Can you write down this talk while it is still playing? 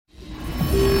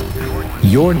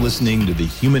You're listening to The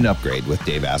Human Upgrade with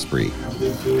Dave Asprey,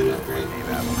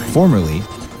 formerly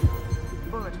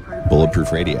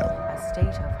Bulletproof Radio. A state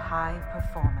of high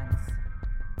performance.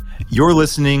 You're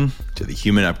listening to The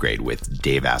Human Upgrade with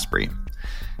Dave Asprey.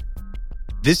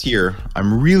 This year,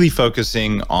 I'm really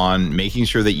focusing on making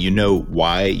sure that you know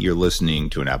why you're listening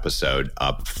to an episode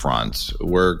up front.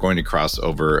 We're going to cross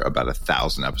over about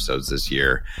 1,000 episodes this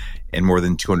year and more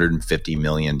than 250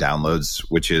 million downloads,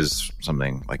 which is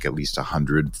something like at least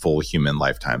 100 full human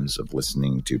lifetimes of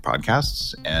listening to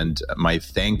podcasts. And my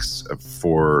thanks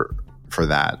for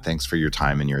that. Thanks for your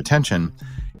time and your attention.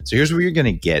 So here's what you're going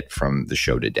to get from the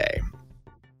show today.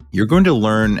 You're going to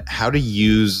learn how to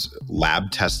use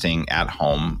lab testing at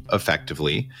home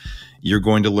effectively. You're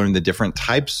going to learn the different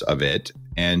types of it,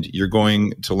 and you're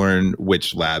going to learn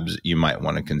which labs you might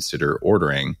want to consider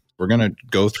ordering. We're going to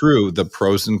go through the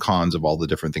pros and cons of all the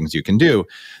different things you can do.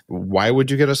 Why would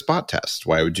you get a spot test?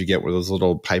 Why would you get one of those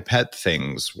little pipette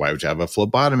things? Why would you have a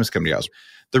phlebotomist come to your house?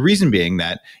 The reason being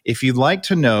that if you'd like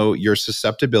to know your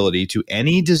susceptibility to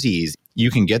any disease, you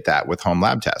can get that with home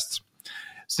lab tests.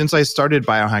 Since I started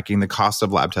biohacking, the cost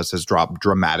of lab tests has dropped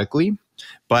dramatically,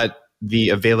 but the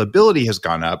availability has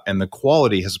gone up and the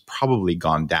quality has probably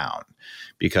gone down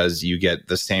because you get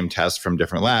the same test from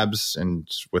different labs, and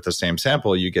with the same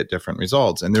sample, you get different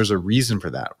results. And there's a reason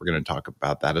for that. We're going to talk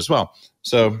about that as well.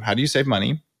 So how do you save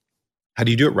money? How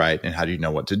do you do it right? And how do you know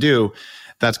what to do?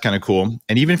 That's kind of cool.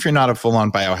 And even if you're not a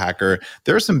full-on biohacker,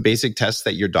 there are some basic tests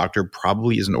that your doctor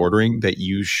probably isn't ordering that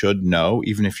you should know,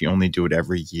 even if you only do it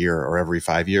every year or every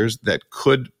 5 years, that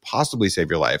could possibly save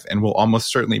your life and will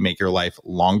almost certainly make your life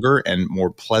longer and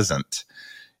more pleasant.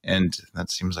 And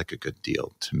that seems like a good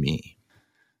deal to me.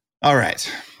 All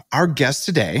right. Our guest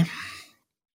today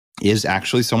is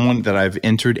actually someone that I've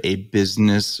entered a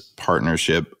business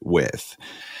partnership with.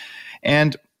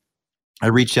 And I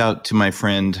reached out to my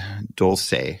friend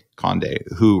Dolce, Conde,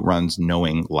 who runs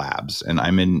Knowing Labs, and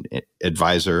I'm an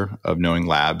advisor of Knowing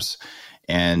Labs,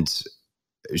 and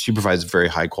she provides very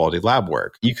high quality lab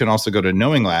work. You can also go to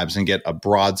Knowing Labs and get a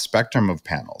broad spectrum of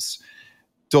panels.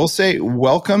 Dolce,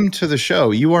 welcome to the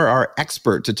show. You are our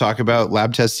expert to talk about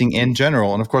lab testing in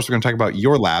general, and of course we're going to talk about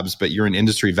your labs, but you're an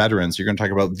industry veteran, so you're going to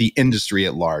talk about the industry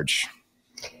at large.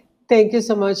 Thank you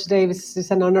so much, Dave.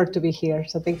 It's an honor to be here.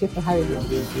 So thank you for having me.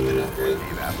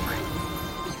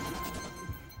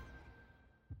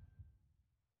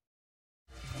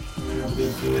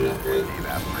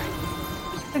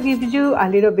 To give you a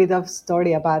little bit of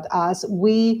story about us,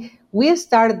 we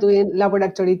started doing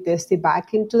laboratory testing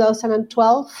back in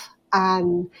 2012,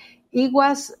 and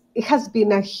it has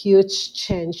been a huge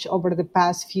change over the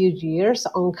past few years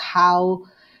on how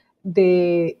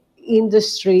the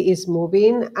industry is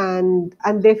moving, and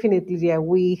definitely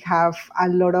we have a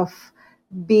lot of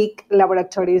big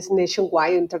laboratories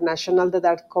nationwide, international, that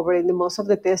are covering the most of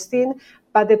the testing,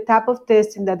 but the type of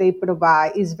testing that they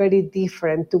provide is very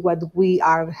different to what we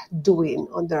are doing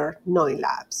under Knowing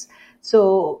Labs.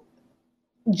 So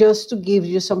just to give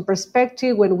you some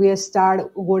perspective, when we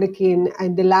start working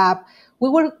in the lab, we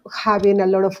were having a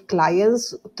lot of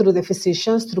clients through the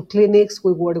physicians, through clinics.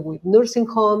 We work with nursing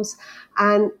homes,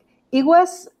 and it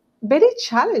was very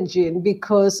challenging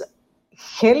because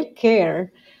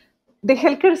the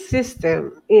healthcare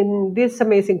system in this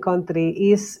amazing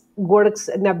country works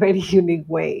in a very unique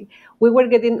way. We were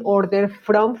getting orders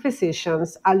from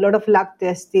physicians, a lot of lab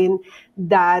testing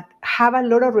that have a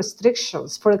lot of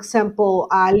restrictions. For example,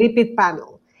 a lipid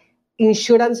panel.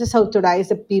 Insurances authorize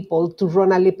the people to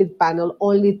run a lipid panel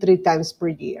only 3 times per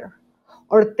year.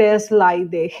 Or tests like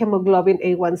the hemoglobin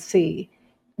A1C,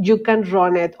 you can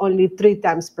run it only 3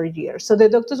 times per year. So the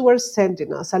doctors were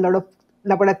sending us a lot of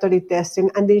laboratory testing,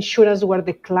 and the insurance were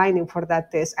declining for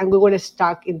that test, and we were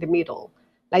stuck in the middle.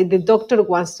 Like the doctor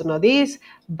wants to know this,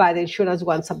 but the insurance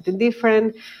wants something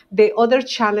different. The other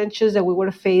challenges that we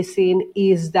were facing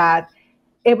is that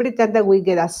every time that we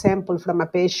get a sample from a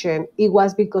patient, it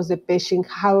was because the patient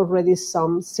had already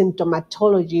some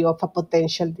symptomatology of a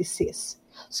potential disease.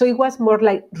 So it was more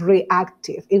like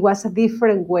reactive. It was a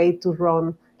different way to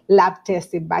run lab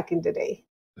testing back in the day.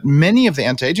 Many of the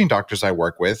anti-aging doctors I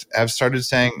work with have started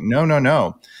saying,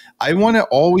 no. I want to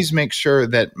always make sure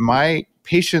that my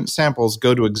patient samples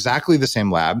go to exactly the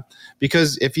same lab,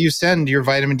 because if you send your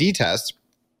vitamin D test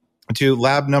to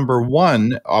lab number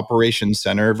 1 operation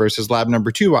center versus lab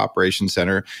number 2 operation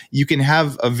center, you can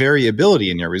have a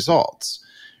variability in your results,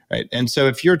 right? And so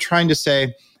if you're trying to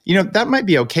say, that might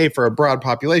be okay for a broad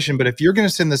population, but if you're going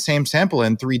to send the same sample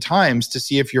in 3 times to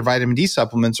see if your vitamin D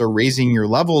supplements are raising your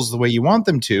levels the way you want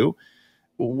them to,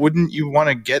 wouldn't you want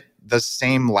to get the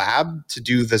same lab to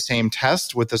do the same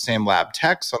test with the same lab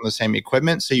techs on the same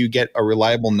equipment. So you get a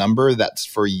reliable number that's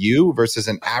for you versus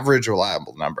an average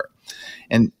reliable number.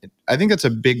 And I think that's a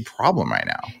big problem right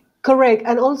now. Correct.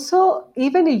 And also,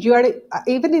 even if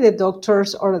the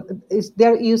doctors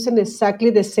they're using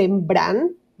exactly the same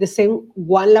brand, the same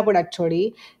one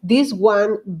laboratory, these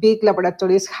one big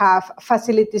laboratories have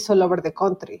facilities all over the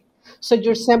country. So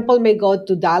your sample may go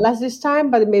to Dallas this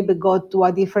time, but it may go to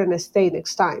a different state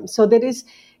next time. So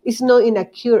it's not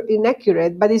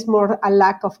inaccurate, but it's more a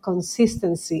lack of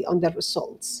consistency on the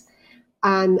results.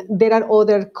 And there are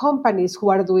other companies who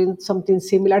are doing something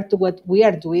similar to what we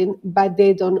are doing, but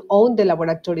they don't own the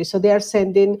laboratory. So they are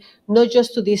sending not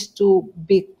just to these two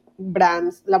big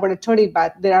brands laboratory,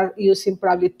 but they are using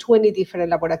probably 20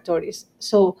 different laboratories.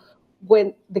 So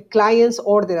when the clients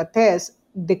order a test,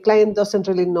 the client doesn't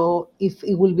really know if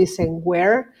it will be sent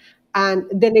where. And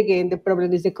then again, the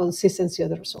problem is the consistency of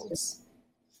the results.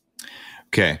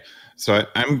 Okay. So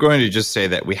I'm going to just say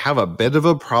that we have a bit of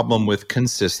a problem with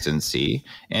consistency.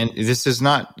 And this is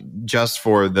not just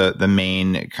for the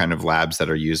main kind of labs that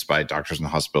are used by doctors and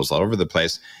hospitals all over the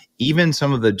place. Even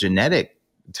some of the genetic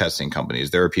testing companies,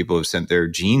 there are people who've sent their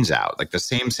genes out, like the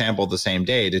same sample the same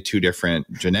day, to two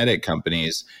different genetic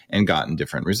companies and gotten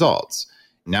different results.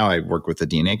 Now I work with a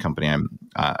DNA company.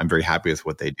 I'm very happy with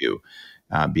what they do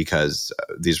because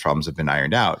these problems have been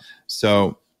ironed out.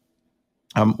 So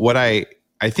what I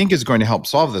think is going to help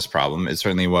solve this problem is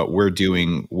certainly what we're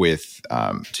doing with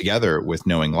together with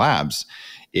Knowing Labs,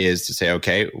 is to say,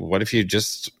 okay, what if you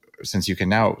just, since you can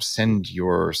now send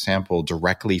your sample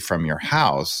directly from your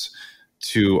house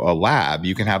to a lab,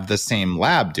 you can have the same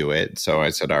lab do it. So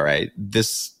I said, all right,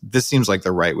 this seems like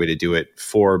the right way to do it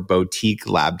for boutique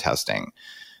lab testing.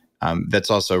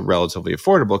 That's also relatively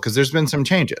affordable because there's been some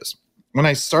changes. When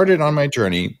I started on my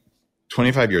journey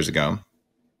 25 years ago,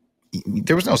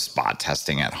 there was no spot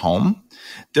testing at home.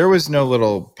 There was no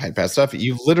little pipette stuff.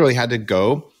 You literally had to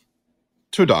go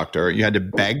to a doctor. You had to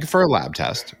beg for a lab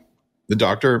test. The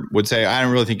doctor would say, I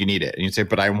don't really think you need it. And you'd say,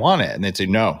 but I want it. And they'd say,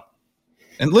 no.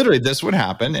 And literally this would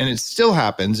happen. And it still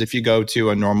happens if you go to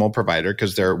a normal provider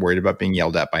because they're worried about being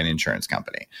yelled at by an insurance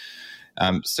company.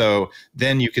 So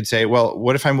then you could say, well,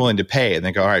 what if I'm willing to pay? And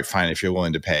they go, all right, fine. If you're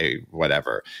willing to pay,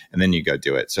 whatever. And then you go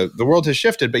do it. So the world has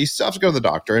shifted, but you still have to go to the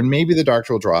doctor and maybe the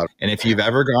doctor will draw it. And if you've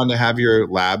ever gone to have your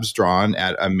labs drawn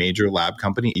at a major lab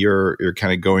company, you're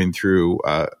kind of going through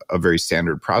a very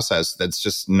standard process that's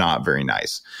just not very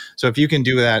nice. So if you can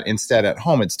do that instead at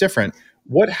home, it's different.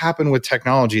 What happened with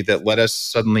technology that let us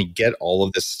suddenly get all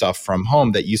of this stuff from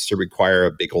home that used to require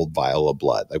a big old vial of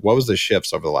blood? Like, what was the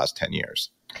shifts over the last 10 years?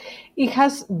 It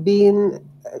has been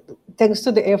thanks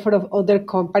to the effort of other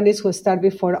companies who started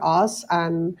before us,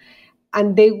 and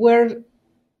they were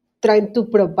trying to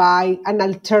provide an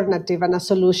alternative and a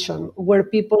solution where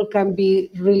people can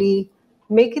be really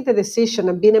making the decision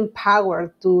and being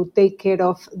empowered to take care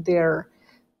of their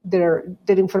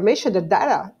information, their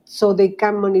data, so they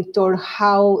can monitor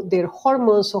how their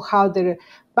hormones or how their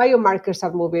biomarkers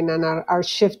are moving and are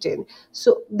shifting.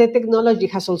 So the technology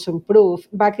has also improved.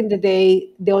 Back in the day,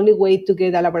 the only way to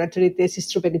get a laboratory test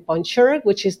is through venipuncture,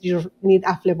 which is you need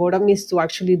a phlebotomist to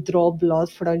actually draw blood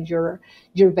from your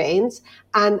veins.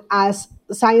 And as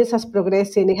science has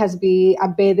progressed and it has been a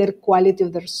better quality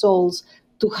of the results,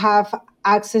 to have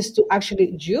access to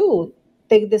actually you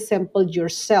take the sample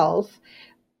yourself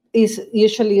is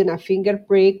usually in a finger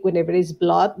prick whenever it's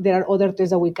blood. There are other tests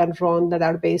that we can run that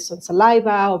are based on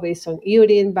saliva or based on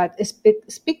urine. But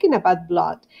speaking about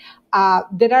blood,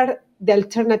 there are the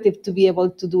alternative to be able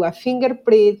to do a finger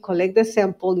prick, collect the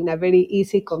sample in a very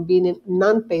easy, convenient,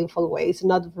 non-painful way. It's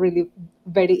not really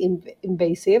very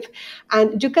invasive.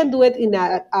 And you can do it in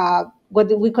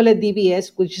what we call a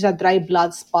DBS, which is a dry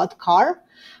blood spot card.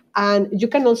 And you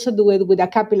can also do it with a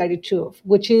capillary tube,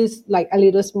 which is like a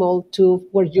little small tube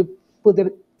where you put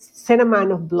the same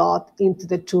amount of blood into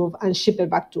the tube and ship it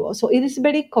back to us. So it is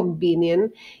very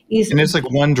convenient. And it's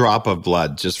like one drop of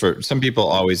blood. Just for some people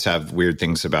always have weird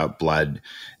things about blood,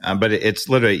 but it's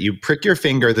literally you prick your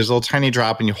finger, there's a little tiny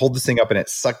drop and you hold this thing up and it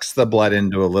sucks the blood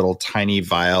into a little tiny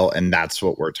vial. And that's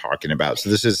what we're talking about. So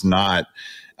this is not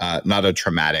a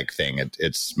traumatic thing.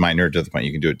 It's minor to the point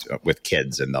you can do it with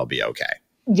kids and they'll be okay.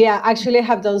 Yeah, actually, I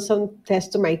have done some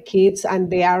tests to my kids, and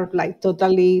they are like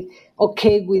totally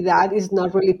okay with that. It's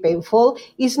not really painful.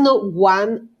 It's not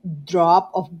one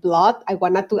drop of blood. I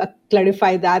wanted to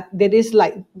clarify that there is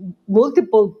like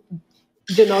multiple,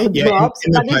 drops.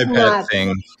 In the pipette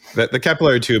thing, the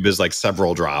capillary tube is like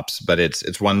several drops, but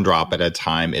it's one drop at a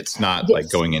time. It's not like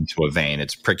going into a vein.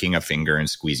 It's pricking a finger and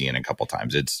squeezing it a couple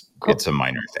times. It's a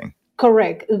minor thing.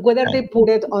 Correct. Whether they put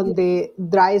it on the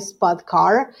dry spot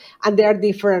car, and there are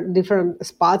different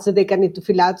spots that they can need to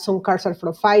fill out. Some cars are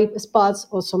from 5 spots,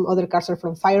 or some other cars are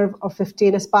from 5 or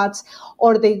 15 spots,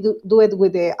 or they do it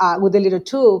with a little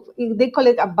tube. They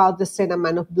collect about the same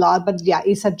amount of blood, but yeah,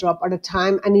 it's a drop at a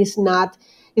time, and it's not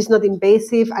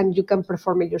invasive, and you can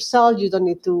perform it yourself. You don't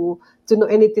need to know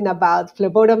anything about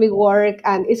phlebotomy work,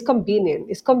 and it's convenient.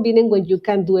 It's convenient when you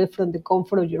can do it from the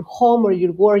comfort of your home or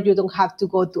your work. You don't have to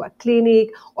go to a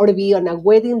clinic or be in a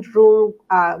waiting room,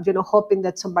 hoping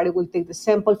that somebody will take the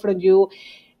sample from you.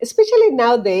 Especially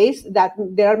nowadays that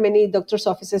there are many doctors'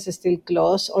 offices still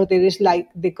closed, or there is like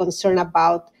the concern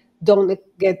about don't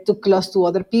get too close to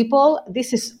other people.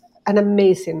 This is an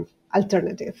amazing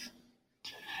alternative.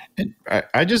 And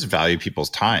I just value people's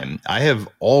time. I have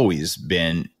always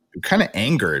been kind of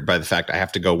angered by the fact I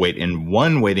have to go wait in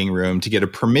one waiting room to get a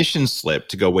permission slip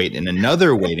to go wait in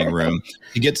another waiting room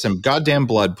to get some goddamn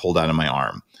blood pulled out of my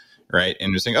arm, right?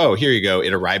 And you're saying, oh, here you go.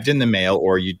 It arrived in the mail,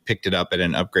 or you picked it up at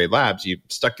an Upgrade Labs. You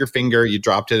stuck your finger, you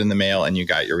dropped it in the mail, and you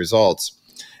got your results.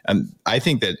 I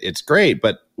think that it's great.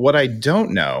 But what I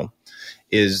don't know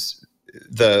is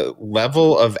the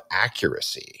level of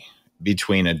accuracy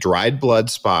between a dried blood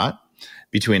spot,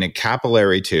 between a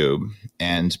capillary tube,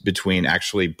 and between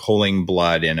actually pulling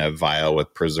blood in a vial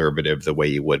with preservative the way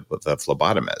you would with a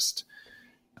phlebotomist.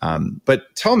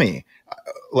 But tell me,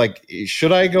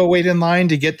 should I go wait in line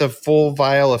to get the full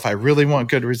vial if I really want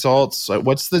good results?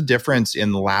 What's the difference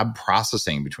in lab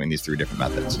processing between these three different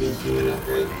methods?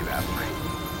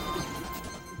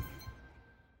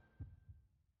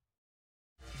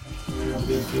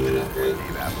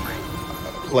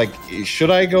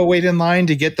 Should I go wait in line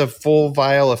to get the full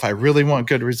vial if I really want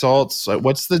good results?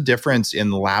 What's the difference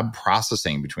in lab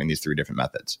processing between these three different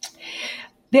methods?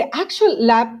 The actual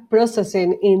lab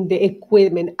processing in the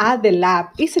equipment at the lab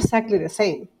is exactly the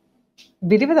same.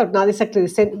 Believe it or not, it's exactly the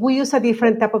same. We use a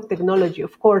different type of technology,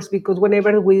 of course, because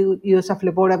whenever we use a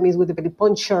phlebotomist with a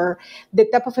venipuncture, the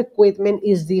type of equipment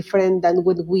is different than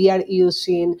when we are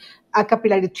using a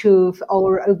capillary tube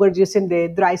or we're using the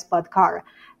dry spot car.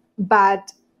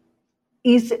 But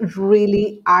it's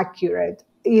really accurate.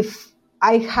 If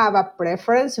I have a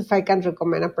preference, if I can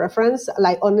recommend a preference,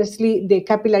 honestly, the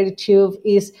capillary tube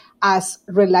is as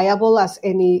reliable as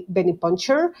any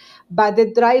venipuncture, but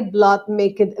the dry blood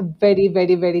make it very,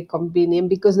 very, very convenient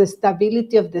because the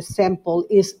stability of the sample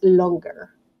is longer.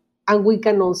 And we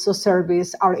can also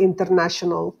service our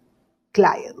international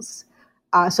clients.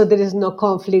 So there is no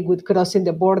conflict with crossing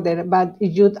the border, but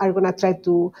if you are going to try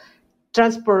to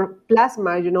transport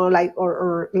plasma,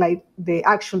 or the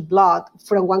actual blood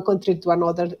from one country to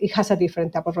another, it has a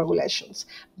different type of regulations.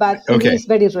 But It is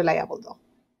very reliable, though.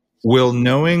 Will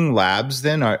knowing labs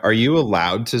then, are you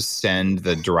allowed to send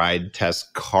the dried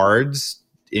test cards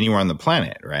anywhere on the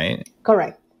planet, right?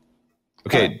 Correct.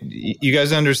 Okay, correct. You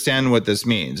guys understand what this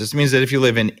means. This means that if you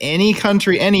live in any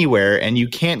country anywhere and you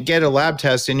can't get a lab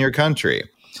test in your country,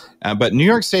 but New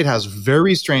York State has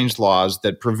very strange laws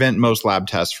that prevent most lab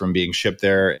tests from being shipped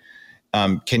there.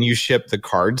 Can you ship the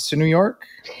cards to New York?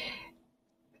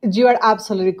 You are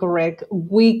absolutely correct.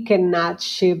 We cannot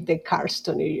ship the cards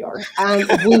to New York. And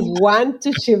we want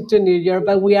to ship to New York,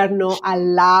 but we are not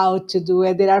allowed to do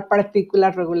it. There are particular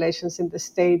regulations in the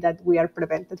state that we are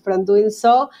prevented from doing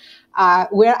so.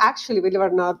 We're actually, believe it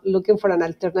or not, looking for an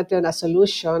alternative and a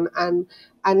solution. And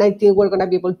I think we're going to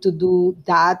be able to do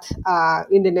that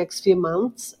in the next few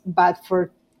months. But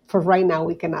for right now,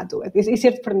 we cannot do it. It's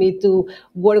easier for me to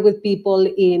work with people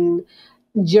in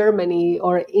Germany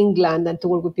or England than to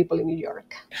work with people in New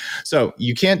York. So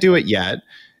you can't do it yet.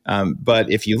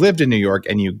 But if you lived in New York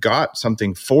and you got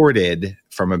something forwarded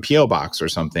from a PO box or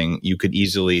something, you could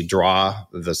easily draw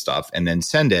the stuff and then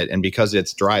send it. And because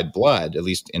it's dried blood, at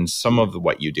least in some of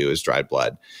what you do is dried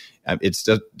blood, it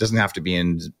doesn't have to be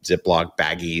in Ziploc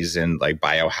baggies and like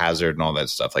biohazard and all that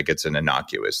stuff. Like it's an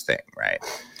innocuous thing, right?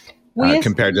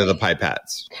 Compared to the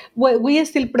pipettes. Well, we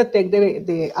still protect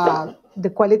the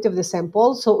quality of the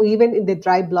sample. So even in the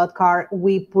dry blood card,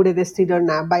 we put it still in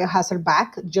a biohazard bag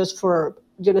just for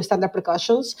standard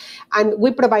precautions, and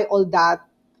we provide all that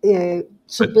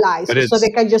supplies, so they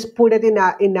can just put it in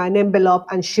an envelope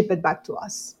and ship it back to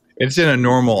us. It's in a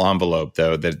normal envelope,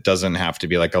 though, that doesn't have to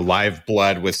be like a live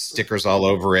blood with stickers all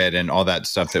over it and all that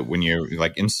stuff that when you're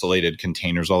like insulated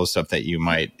containers, all the stuff that you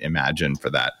might imagine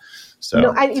for that. So.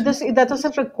 No, and that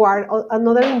doesn't require,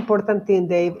 another important thing,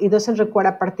 Dave, it doesn't require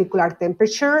a particular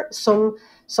temperature. Some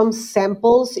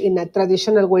samples in a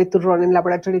traditional way to run in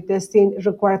laboratory testing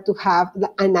require to have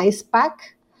an ice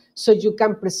pack so you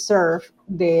can preserve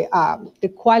the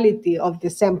quality of the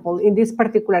sample. In this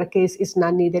particular case, it's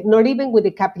not needed, not even with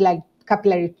the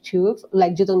capillary tube,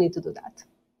 like you don't need to do that.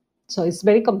 So it's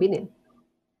very convenient.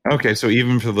 Okay, so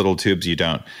even for little tubes, you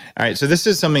don't. All right, so this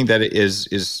is something that is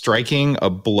striking a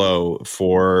blow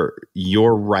for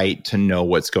your right to know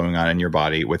what's going on in your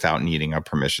body without needing a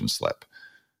permission slip,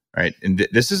 right? And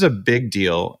this is a big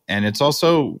deal, and it's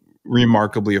also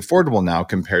remarkably affordable now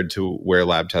compared to where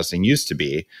lab testing used to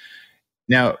be.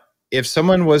 Now, if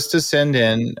someone was to send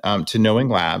in to Knowing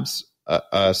Labs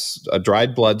a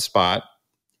dried blood spot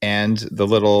and the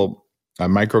little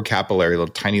microcapillary, little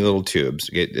tiny little tubes,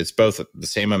 it's both the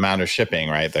same amount of shipping,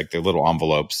 right? Like they're little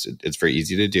envelopes. It's very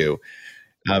easy to do.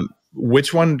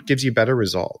 Which one gives you better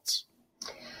results?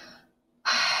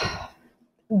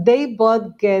 They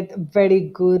both get very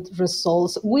good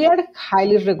results. We are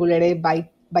highly regulated by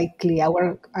CLIA.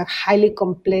 We're a highly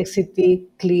complexity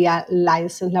CLIA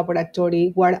licensed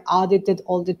laboratory. We're audited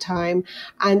all the time.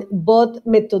 And both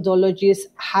methodologies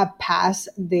have passed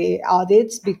the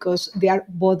audits because they are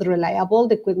both reliable.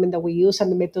 The equipment that we use and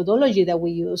the methodology that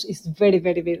we use is very,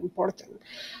 very, very important.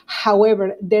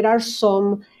 However, there are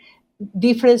some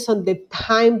difference on the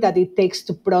time that it takes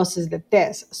to process the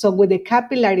test. So with the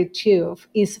capillary tube,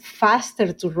 it's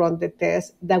faster to run the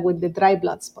test than with the dry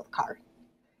blood spot card.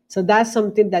 So that's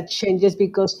something that changes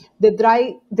because the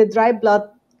dry blood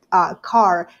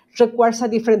card requires a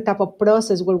different type of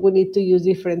process where we need to use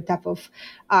different type of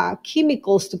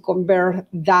chemicals to convert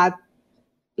that,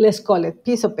 let's call it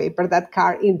piece of paper, that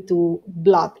card into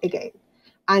blood again.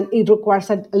 And it requires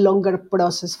a longer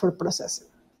process for processing.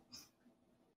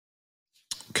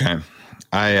 Okay.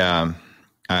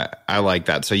 I like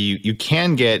that. So you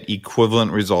can get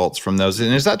equivalent results from those.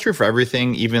 And is that true for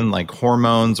everything, even like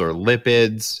hormones or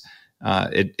lipids?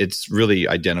 It's really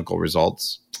identical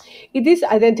results. It is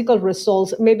identical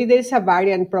results. Maybe there's a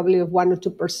variant probably of 1 or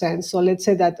 2%. So let's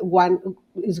say that one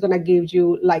is going to give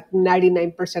you like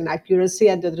 99% accuracy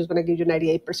and the other is going to give you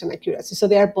 98% accuracy. So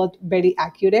they are both very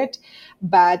accurate,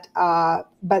 but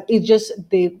it's just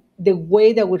the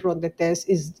way that we run the test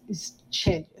is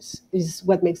changes, is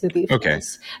what makes the difference. Okay.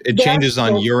 It changes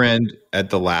on your end at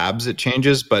the labs, it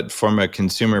changes, but from a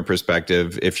consumer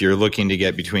perspective, if you're looking to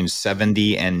get between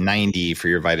 70 and 90 for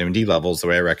your vitamin D levels, the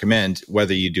way I recommend,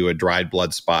 whether you do a dried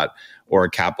blood spot or a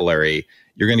capillary,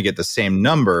 you're going to get the same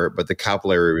number, but the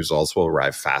capillary results will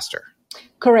arrive faster.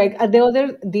 Correct. And the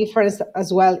other difference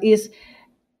as well is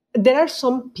there are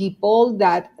some people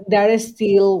that are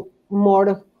still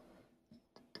more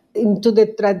into the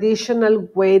traditional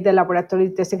way the laboratory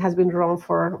testing has been run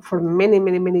for many,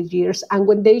 many, many years. And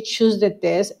when they choose the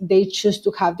test, they choose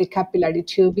to have the capillary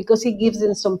tube because it gives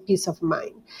them some peace of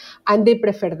mind. And they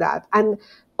prefer that. And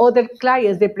other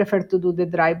clients, they prefer to do the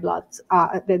dry blood,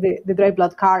 the dry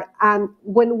blood card. And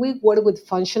when we work with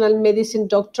functional medicine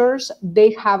doctors,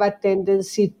 they have a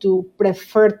tendency to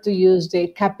prefer to use the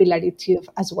capillary tube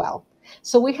as well.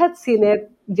 So we had seen it,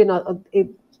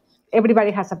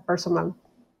 everybody has a personal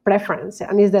preference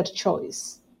and is their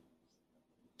choice.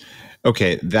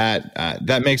 Okay,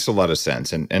 that makes a lot of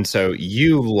sense. And so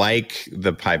you like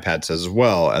the pipettes as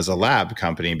well as a lab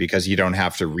company because you don't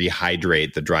have to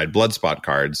rehydrate the dried blood spot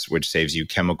cards, which saves you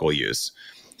chemical use.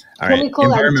 All chemical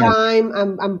right. And time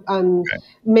and okay.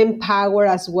 Manpower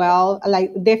as well,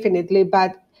 like definitely.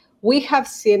 But we have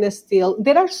seen still,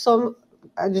 there are some,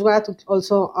 I just wanted to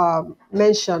also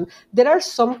mention, there are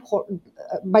some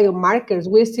biomarkers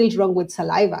we still run with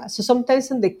saliva. So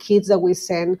sometimes in the kits that we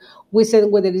send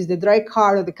whether it's the dry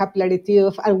card or the capillary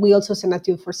tube, and we also send a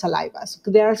tube for saliva. So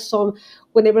there are some,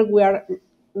 whenever we are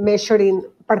measuring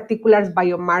particular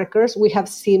biomarkers, we have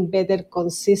seen better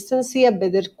consistency and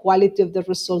better quality of the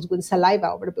results with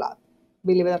saliva over blood,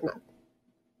 believe it or not.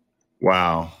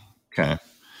 Wow. Okay.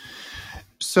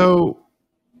 So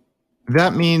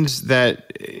that means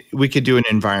that we could do an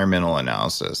environmental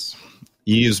analysis.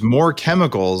 You use more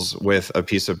chemicals with a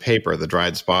piece of paper, the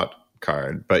dried spot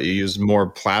card, but you use more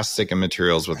plastic and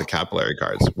materials with the capillary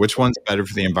cards. Which one's better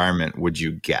for the environment, would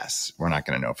you guess? We're not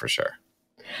going to know for sure.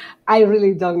 I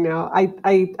really don't know. I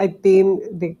think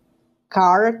the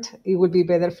card, it would be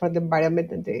better for the environment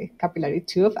than the capillary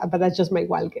tube, but that's just my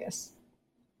wild guess.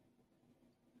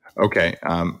 Okay.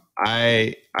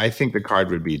 I think the card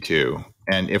would be too.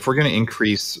 And if we're going to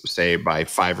increase, say, by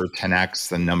 5 or 10x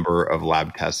the number of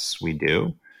lab tests we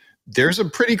do, there's a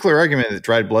pretty clear argument that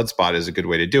dried blood spot is a good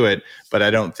way to do it. But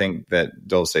I don't think that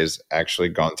Dolce has actually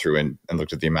gone through and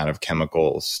looked at the amount of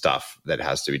chemical stuff that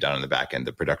has to be done on the back end.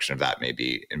 The production of that may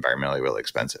be environmentally really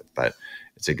expensive, but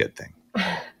it's a good thing.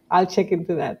 I'll check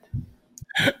into that.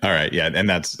 All right. Yeah. And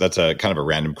that's a kind of a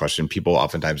random question. People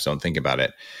oftentimes don't think about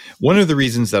it. One of the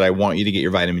reasons that I want you to get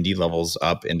your vitamin D levels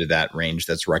up into that range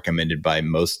that's recommended by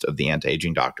most of the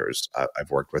anti-aging doctors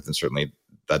I've worked with, and certainly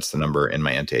that's the number in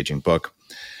my anti-aging book.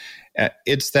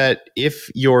 It's that if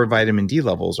your vitamin D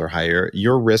levels are higher,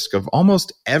 your risk of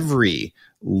almost every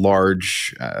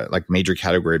large, like major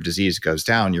category of disease goes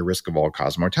down. Your risk of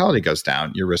all-cause mortality goes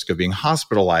down. Your risk of being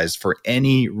hospitalized for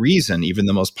any reason, even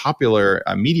the most popular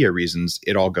media reasons,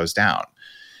 it all goes down.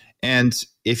 And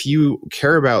if you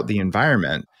care about the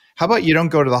environment, how about you don't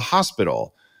go to the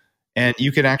hospital? And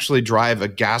you can actually drive a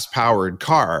gas-powered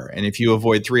car. And if you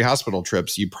avoid 3 hospital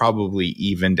trips, you probably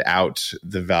evened out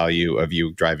the value of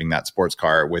you driving that sports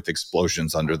car with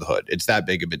explosions under the hood. It's that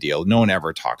big of a deal. No one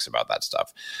ever talks about that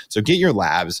stuff. So get your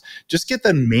labs. Just get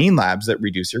the main labs that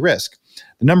reduce your risk.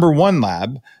 The number one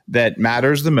lab that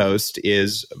matters the most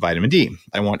is vitamin D.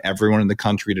 I want everyone in the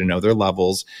country to know their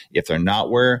levels. If they're not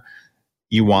where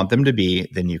you want them to be,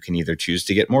 then you can either choose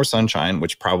to get more sunshine,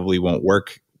 which probably won't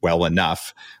work well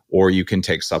enough, or you can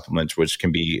take supplements, which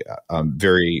can be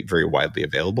very, very widely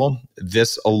available.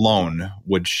 This alone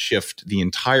would shift the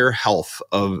entire health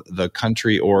of the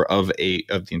country or of the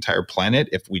entire planet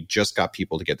if we just got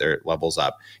people to get their levels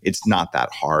up. It's not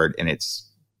that hard, and it's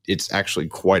actually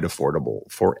quite affordable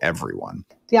for everyone.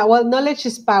 Yeah, well, knowledge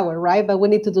is power, right? But we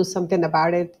need to do something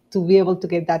about it to be able to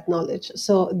get that knowledge.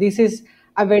 So this is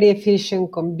a very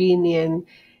efficient, convenient,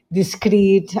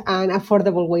 discreet, and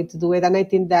affordable way to do it. And I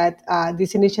think that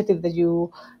this initiative that you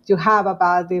have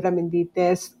about the vitamin D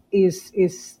test is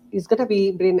going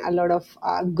to bring a lot of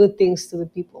good things to the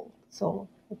people. So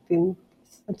I think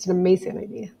it's an amazing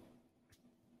idea.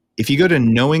 If you go to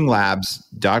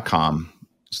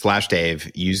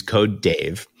knowinglabs.com/Dave, use code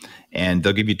Dave, and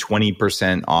they'll give you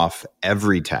 20% off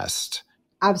every test.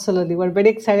 Absolutely. We're very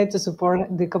excited to support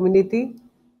the community.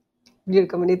 Your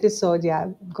community. So yeah,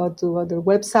 go to their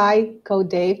website, code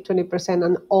Dave, 20%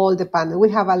 on all the panels. We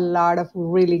have a lot of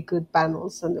really good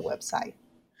panels on the website.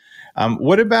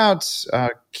 What about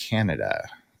Canada?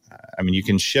 I mean, you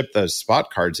can ship those spot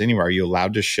cards anywhere. Are you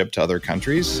allowed to ship to other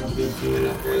countries?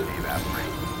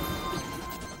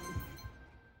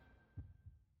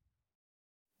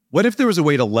 What if there was a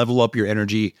way to level up your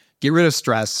energy, get rid of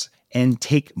stress, and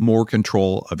take more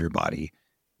control of your body?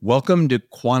 Welcome to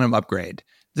Quantum Upgrade.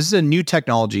 This is a new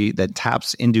technology that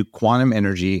taps into quantum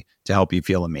energy to help you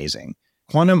feel amazing.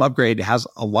 Quantum Upgrade has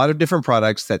a lot of different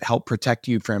products that help protect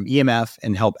you from EMF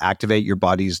and help activate your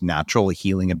body's natural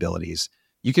healing abilities.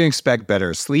 You can expect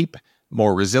better sleep,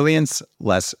 more resilience,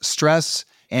 less stress,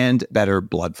 and better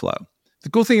blood flow. The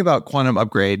cool thing about Quantum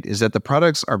Upgrade is that the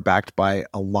products are backed by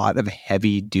a lot of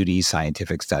heavy-duty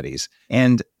scientific studies,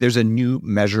 and there's a new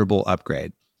measurable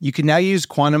upgrade. You can now use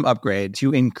Quantum Upgrade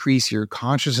to increase your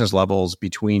consciousness levels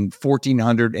between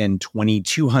 1400 and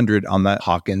 2200 on the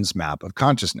Hawkins map of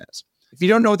consciousness. If you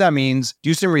don't know what that means,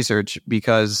 do some research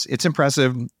because it's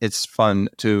impressive, it's fun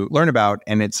to learn about,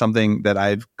 and it's something that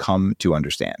I've come to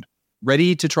understand.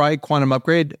 Ready to try Quantum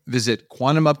Upgrade? Visit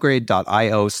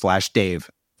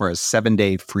quantumupgrade.io/Dave for a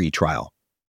 7-day free trial.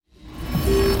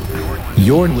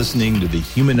 You're listening to The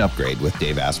Human Upgrade with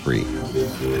Dave Asprey.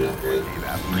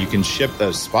 You can ship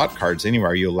those spot cards anywhere.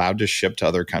 Are you allowed to ship to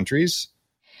other countries?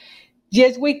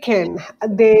 Yes, we can.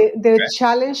 The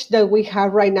challenge that we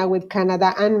have right now with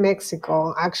Canada and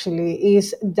Mexico actually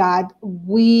is that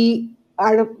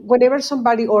whenever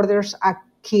somebody orders a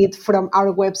kit from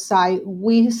our website,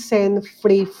 we send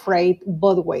free freight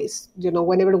both ways.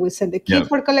 Whenever we send the kit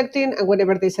for collecting and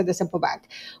whenever they send the sample back.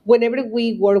 Whenever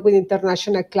we work with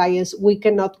international clients, we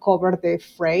cannot cover the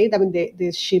freight,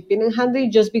 the shipping and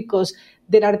handling, just because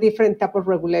there are different type of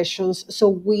regulations. So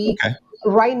we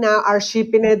right now are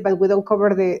shipping it, but we don't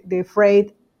cover the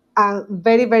freight.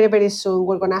 Very, very, very soon,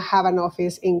 we're going to have an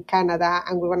office in Canada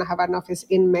and we're going to have an office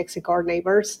in Mexico, our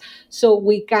neighbors. So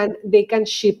they can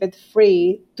ship it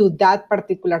free to that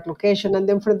particular location. And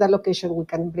then from that location, we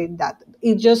can bring that.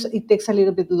 It takes a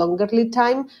little bit longer lead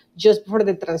time just for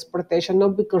the transportation,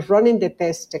 not because running the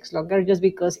test takes longer, just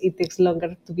because it takes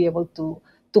longer to be able to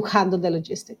handle the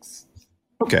logistics.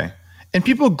 Okay. And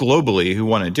people globally who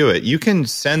want to do it, you can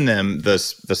send them the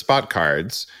spot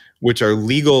cards, which are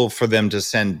legal for them to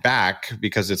send back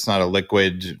because it's not a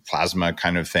liquid plasma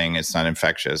kind of thing. It's not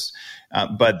infectious.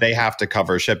 But they have to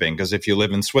cover shipping, because if you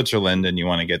live in Switzerland and you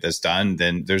want to get this done,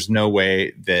 then there's no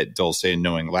way that Dolce and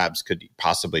Knowing Labs could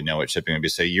possibly know what shipping would be.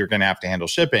 So you're going to have to handle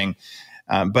shipping.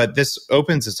 But this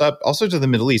opens us up also to the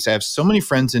Middle East. I have so many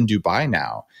friends in Dubai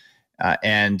now.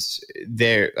 And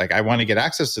they're like, I want to get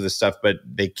access to this stuff, but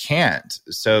they can't.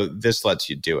 So this lets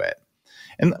you do it.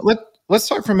 And let's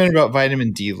talk for a minute about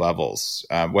vitamin D levels,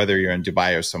 whether you're in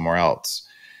Dubai or somewhere else.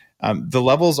 The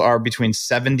levels are between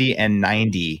 70 and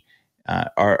 90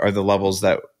 are the levels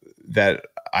that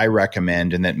I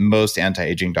recommend and that most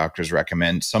anti-aging doctors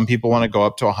recommend. Some people want to go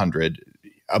up to 100.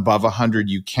 Above 100,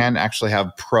 you can actually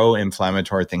have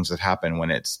pro-inflammatory things that happen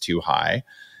when it's too high.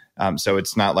 So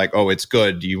it's not like, oh, it's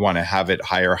good. You want to have it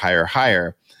higher, higher,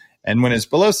 higher. And when it's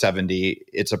below 70,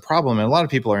 it's a problem. And a lot of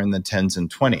people are in the 10s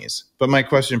and 20s. But my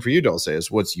question for you, Dolce,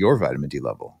 is what's your vitamin D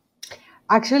level?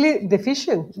 Actually,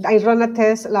 deficient. I ran a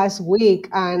test last week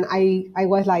and I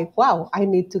was like, wow, I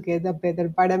need to get a better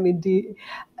vitamin D,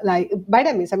 like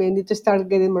vitamins. I mean, I need to start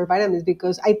getting more vitamins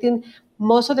because I think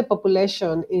most of the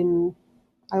population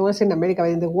I don't want to say in America, but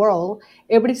in the world,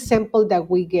 every sample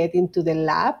that we get into the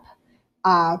lab,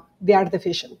 they are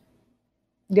deficient.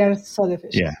 They are so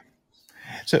deficient. Yeah.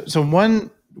 So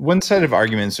one set of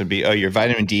arguments would be, oh, your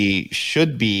vitamin D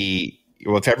should be,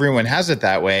 well, if everyone has it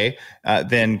that way,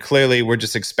 then clearly we're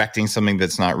just expecting something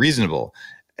that's not reasonable.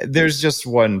 There's just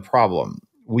one problem.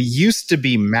 We used to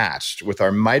be matched with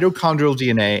our mitochondrial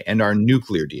DNA and our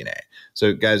nuclear DNA.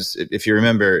 So guys, if you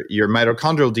remember, your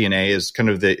mitochondrial DNA is kind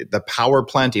of the power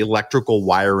plant electrical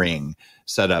wiring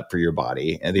setup for your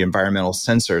body and the environmental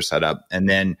sensor setup. And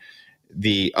then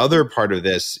the other part of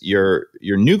this, your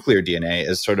nuclear DNA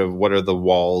is sort of what are the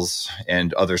walls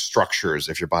and other structures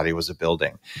if your body was a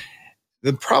building.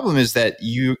 The problem is that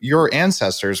your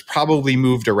ancestors probably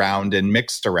moved around and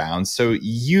mixed around. So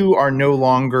you are no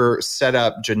longer set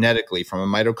up genetically from a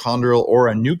mitochondrial or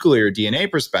a nuclear DNA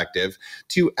perspective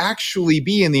to actually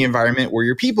be in the environment where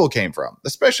your people came from,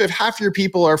 especially if half your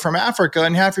people are from Africa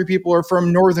and half your people are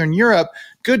from Northern Europe.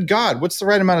 Good God, what's the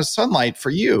right amount of sunlight for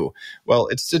you? Well,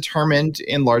 it's determined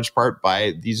in large part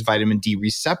by these vitamin D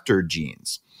receptor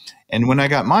genes. And when I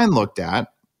got mine looked at,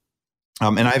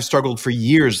 and I've struggled for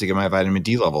years to get my vitamin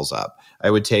D levels up.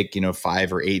 I would take,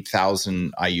 5,000 or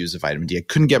 8,000 IUs of vitamin D. I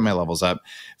couldn't get my levels up.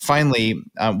 Finally,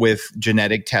 with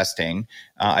genetic testing,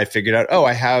 I figured out,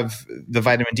 I have the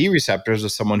vitamin D receptors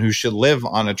of someone who should live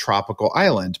on a tropical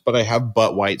island, but I have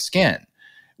butt white skin,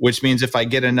 which means if I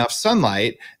get enough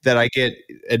sunlight that I get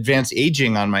advanced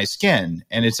aging on my skin,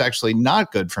 and it's actually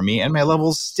not good for me, and my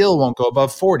levels still won't go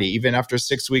above 40, even after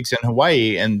 6 weeks in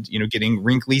Hawaii and getting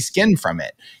wrinkly skin from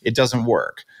it. It doesn't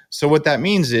work. So what that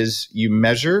means is you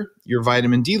measure your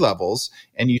vitamin D levels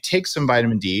and you take some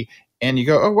vitamin D and you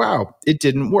go, oh, wow, it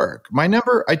didn't work. My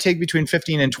number, I take between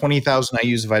 15 and 20,000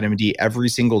 IUs of vitamin D every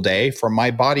single day for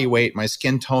my body weight, my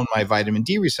skin tone, my vitamin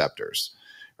D receptors.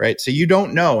 Right? So you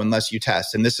don't know unless you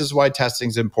test. And this is why testing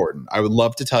is important. I would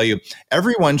love to tell you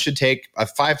everyone should take a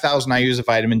 5,000 IUs of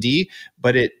vitamin D,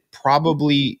 but it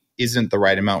probably isn't the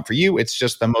right amount for you. It's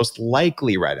just the most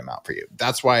likely right amount for you.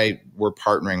 That's why we're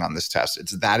partnering on this test.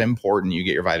 It's that important you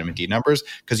get your vitamin D numbers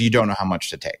because you don't know how much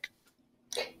to take.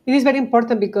 It is very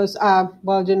important because,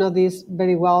 you know this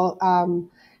very well,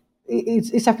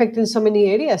 it's affecting so many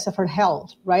areas of our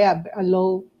health, right? A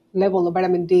low level of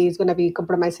vitamin D is going to be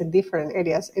compromised in different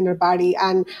areas in our body.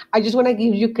 And I just want to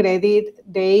give you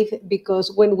credit, Dave, because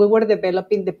when we were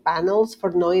developing the panels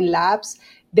for Knowing Labs,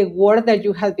 the work that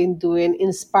you have been doing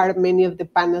inspired many of the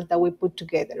panels that we put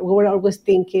together. We were always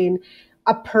thinking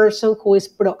a person who is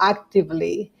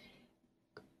proactively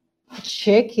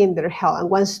checking their health and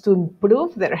wants to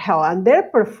improve their health and their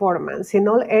performance in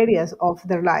all areas of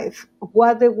their life,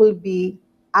 what they will be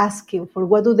asking for,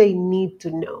 what do they need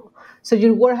to know. So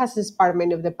your work has inspired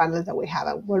many of the panels that we have,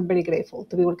 and we're very grateful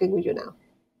to be working with you now.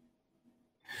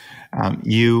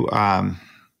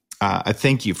 I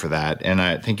thank you for that, and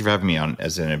I thank you for having me on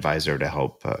as an advisor to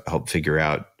help figure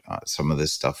out some of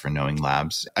this stuff for Knowing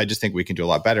Labs. I just think we can do a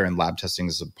lot better, and lab testing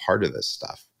is a part of this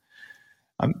stuff.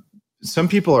 Some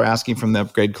people are asking from the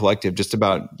Upgrade Collective just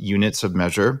about units of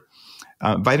measure.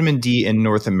 Vitamin D in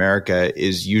North America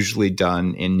is usually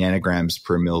done in nanograms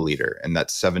per milliliter, and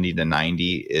that's 70 to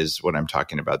 90 is what I'm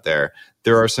talking about there.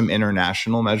 There are some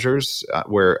international measures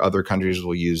where other countries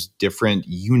will use different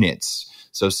units.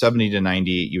 So 70 to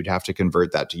 90, you'd have to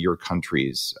convert that to your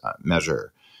country's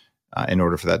measure in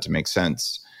order for that to make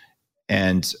sense.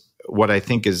 And what I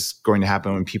think is going to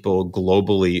happen when people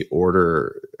globally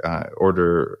order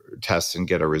tests and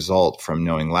get a result from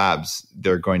Knowing Labs,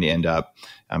 they're going to end up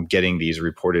getting these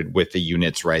reported with the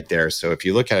units right there. So if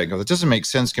you look at it and go, that doesn't make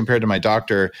sense compared to my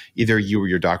doctor, either you or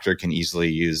your doctor can easily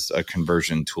use a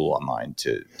conversion tool online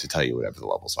to tell you whatever the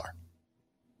levels are.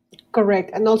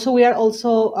 Correct. And also we are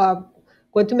also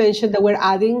going to mention that we're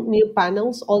adding new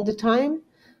panels all the time.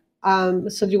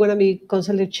 So you're going to be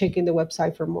constantly checking the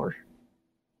website for more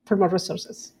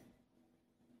resources.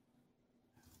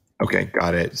 Okay,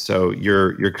 got it. So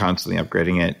you're constantly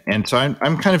upgrading it, and so I'm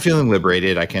kind of feeling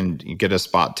liberated. I can get a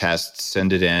spot test,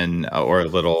 send it in, or a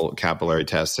little capillary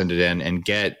test, send it in, and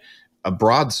get a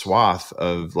broad swath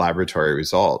of laboratory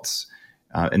results.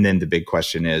 And then the big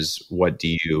question is, what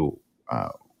do you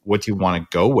want to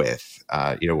go with?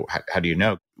 How do you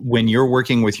know? When you're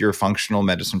working with your functional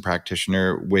medicine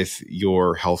practitioner, with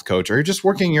your health coach, or you're just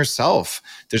working yourself,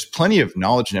 there's plenty of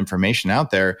knowledge and information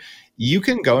out there. You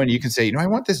can go and you can say, I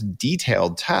want this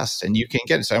detailed test, and you can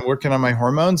get it. So I'm working on my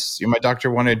hormones. My doctor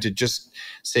wanted to just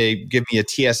say, give me a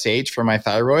TSH for my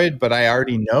thyroid, but I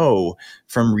already know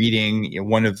from reading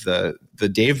one of the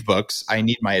Dave books, I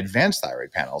need my advanced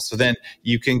thyroid panel. So then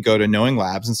you can go to Knowing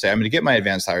Labs and say, I'm going to get my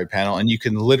advanced thyroid panel. And you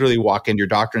can literally walk into your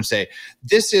doctor and say,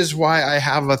 this is why I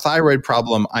have a thyroid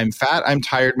problem. I'm fat, I'm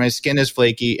tired, my skin is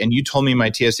flaky, and you told me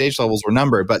my TSH levels were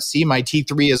numbered, but see, my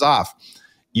T3 is off.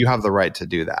 You have the right to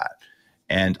do that.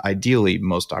 And ideally,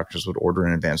 most doctors would order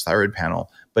an advanced thyroid panel.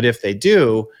 But if they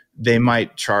do, they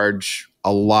might charge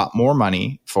a lot more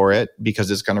money for it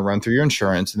because it's going to run through your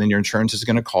insurance. And then your insurance is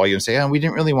going to call you and say, we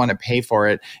didn't really want to pay for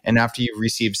it. And after you've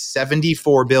received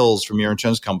 74 bills from your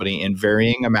insurance company in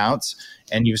varying amounts,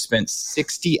 and you've spent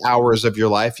 60 hours of your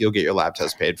life, you'll get your lab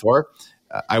test paid for.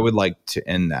 I would like to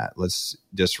end that. Let's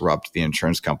disrupt the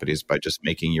insurance companies by just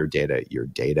making your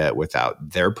data without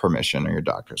their permission or your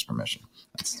doctor's permission.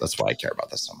 That's why I care about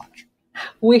this so much.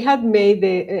 We had made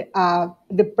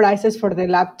the prices for the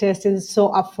lab testing so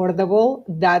affordable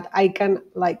that I can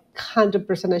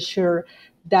 100% assure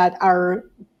that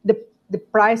the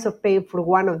price of paying for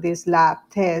one of these lab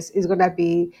tests is going to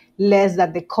be less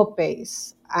than the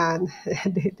copays and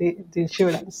the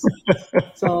insurance.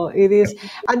 So it is,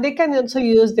 and they can also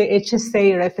use the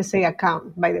HSA or FSA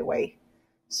account, by the way.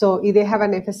 So if they have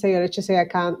an FSA or HSA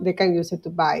account, they can use it to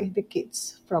buy the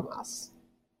kits from us.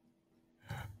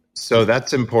 So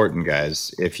that's important,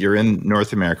 guys. If you're in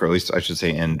North America, or at least I should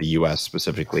say in the US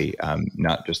specifically,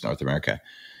 not just North America,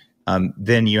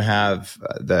 then you have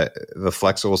the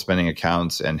flexible spending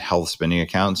accounts and health spending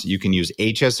accounts. You can use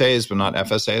HSAs, but not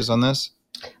FSAs on this?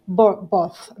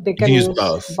 Both. They can use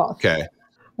both. Okay.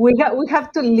 We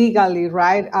have to legally,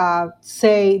 right,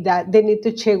 say that they need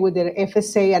to check with their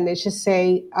FSA and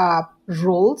HSA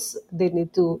rules. They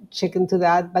need to check into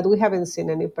that, but we haven't seen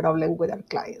any problem with our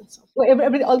clients.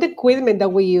 All the equipment that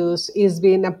we use is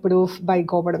being approved by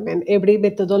government. Every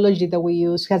methodology that we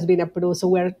use has been approved, so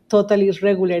we're totally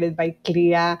regulated by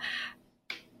CLIA,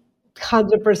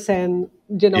 100%,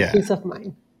 peace of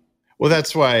mind. Well,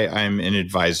 that's why I'm an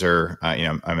advisor.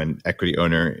 I'm an equity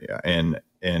owner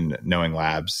in Knowing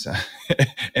Labs,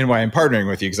 and why I'm partnering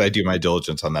with you, because I do my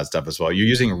diligence on that stuff as well. You're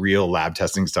using real lab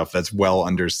testing stuff that's well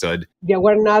understood. Yeah,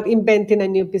 we're not inventing a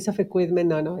new piece of equipment.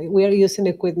 No. We are using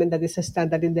equipment that is a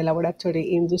standard in the laboratory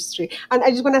industry. And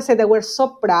I just want to say that we're so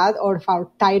proud of our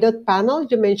thyroid panel.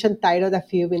 You mentioned thyroid a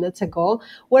few minutes ago.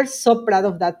 We're so proud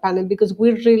of that panel because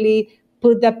we really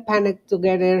put that panel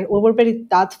together. We were very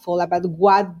thoughtful about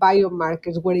what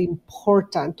biomarkers were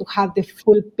important to have the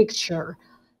full picture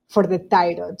for the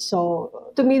thyroid.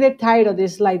 So to me, the thyroid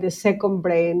is like the second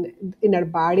brain in our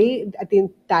body. I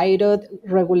think thyroid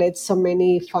regulates so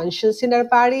many functions in our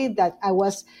body that I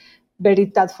was very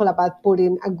thoughtful about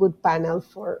putting a good panel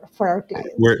for our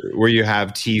clients. Where you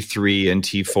have T3 and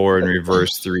T4 and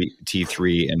reverse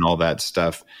T3 and all that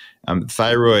stuff.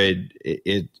 Thyroid,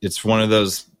 it's one of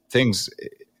those things.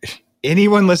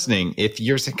 Anyone listening, if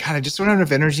you're saying, God, I just don't have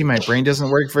enough energy, my brain doesn't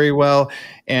work very well,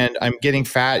 and I'm getting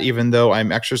fat even though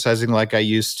I'm exercising like I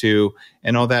used to,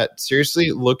 and all that, seriously,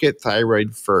 look at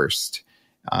thyroid first.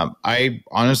 I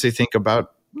honestly think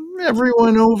about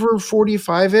everyone over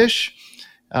 45-ish,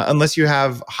 unless you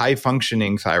have high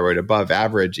functioning thyroid above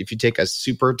average. If you take a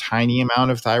super tiny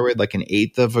amount of thyroid, like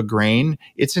 1/8 of a grain,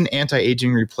 it's an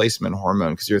anti-aging replacement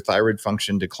hormone because your thyroid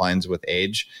function declines with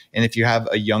age. And if you have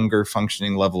a younger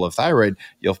functioning level of thyroid,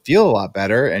 you'll feel a lot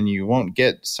better and you won't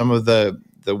get some of the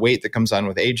weight that comes on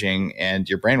with aging, and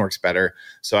your brain works better.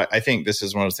 So I think this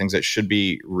is one of those things that should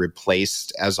be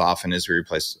replaced as often as we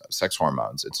replace sex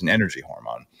hormones. It's an energy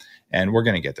hormone. And we're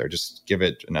going to get there. Just give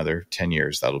it another 10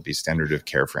 years. That'll be standard of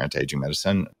care for anti-aging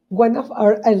medicine. One of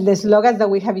the slogans that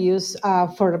we have used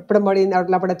for promoting our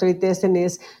laboratory testing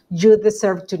is, you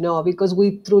deserve to know, because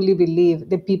we truly believe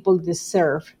the people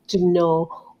deserve to know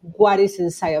what is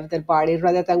inside of their body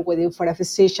rather than waiting for a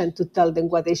physician to tell them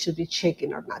what they should be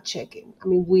checking or not checking. I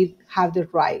mean, we have the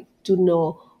right to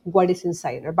know what is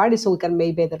inside our body so we can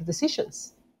make better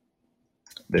decisions.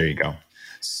 There you go.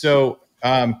 So,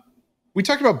 we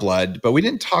talked about blood, but we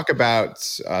didn't talk about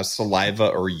saliva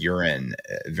or urine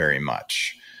very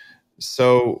much.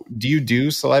 So do you do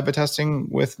saliva testing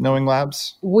with Knowing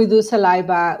Labs? We do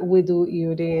saliva, we do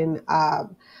urine. Uh,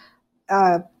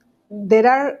 there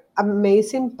are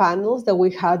amazing panels that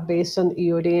we have based on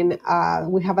urine.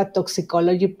 We have a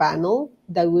toxicology panel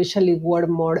that usually work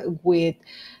more with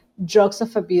drugs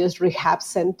of abuse rehab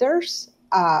centers.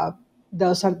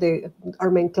 Those are our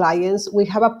main clients. We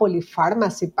have a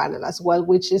polypharmacy panel as well,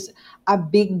 which is a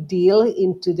big deal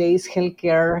in today's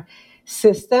healthcare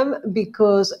system,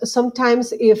 because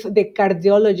sometimes if the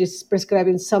cardiologist is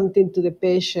prescribing something to the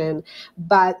patient,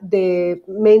 but the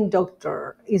main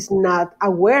doctor is not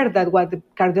aware that what the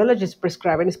cardiologist is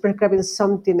prescribing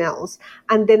something else,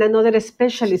 and then another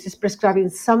specialist is prescribing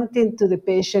something to the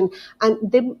patient, and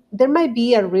there might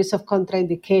be a risk of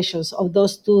contraindications of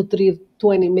those 2, 3,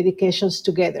 20 medications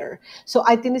together. So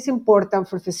I think it's important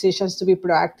for physicians to be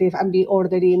proactive and be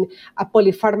ordering a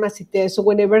polypharmacy test. So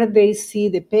whenever they see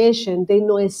the patient, they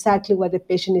know exactly what the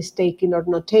patient is taking or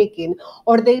not taking.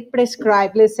 Or they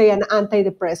prescribe, let's say, an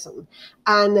antidepressant,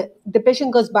 and the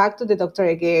patient goes back to the doctor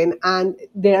again, and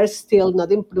they are still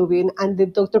not improving, and the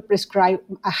doctor prescribes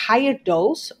a higher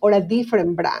dose or a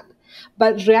different brand.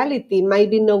 But reality might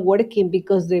be not working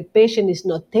because the patient is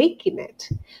not taking it.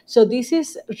 So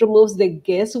removes the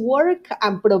guesswork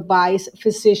and provides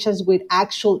physicians with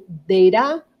actual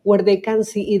data where they can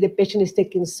see if the patient is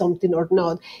taking something or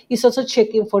not. It's also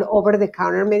checking for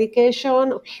over-the-counter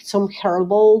medication, some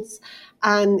herbals,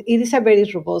 and it is a very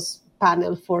robust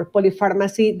panel for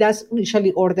polypharmacy. That's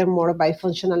usually ordered more by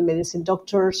functional medicine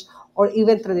doctors or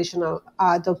even traditional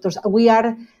doctors. We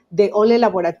are the only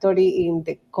laboratory in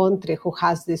the country who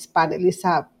has this panel. It's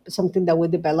something that we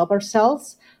develop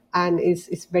ourselves, and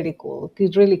it's very cool.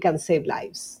 It really can save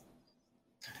lives.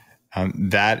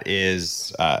 That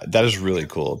is really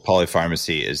cool.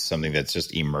 Polypharmacy is something that's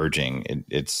just emerging.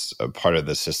 It's a part of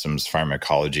the systems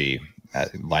pharmacology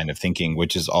line of thinking,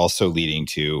 which is also leading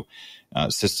to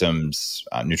systems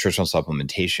nutritional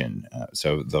supplementation.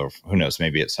 So who knows,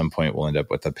 maybe at some point we'll end up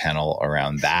with a panel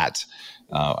around that.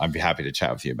 I'd be happy to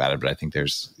chat with you about it, but I think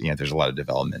there's a lot of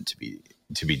development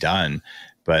to be done.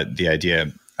 But the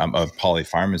idea of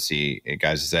polypharmacy,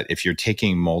 guys, is that if you're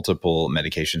taking multiple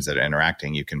medications that are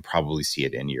interacting, you can probably see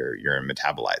it in your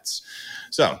metabolites.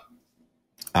 So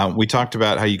we talked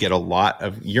about how you get a lot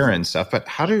of urine stuff, but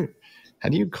how do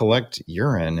you collect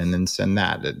urine and then send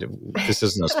that? This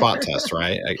isn't a spot test,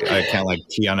 right? I can't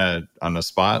pee on a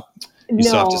spot. You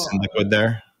still have to send liquid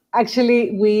there.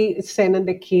 Actually, we send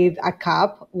the kid a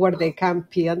cup where they can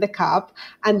pee on the cup,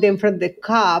 and then from the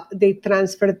cup, they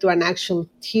transfer to an actual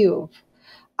tube,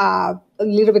 a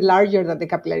little bit larger than the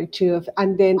capillary tube,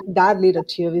 and then that little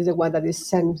tube is the one that is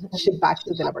shipped back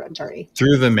to the laboratory.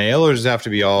 Through the mail, or does it have to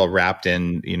be all wrapped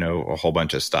in, a whole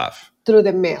bunch of stuff? Through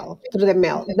the mail.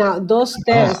 Now, those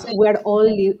tests, we're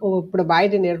only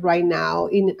providing it right now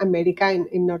in America,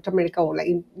 in North America, or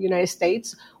in United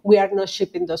States. We are not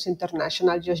shipping those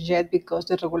international just yet because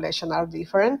the regulations are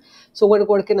different. So we're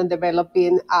working on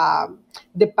developing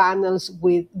the panels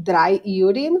with dry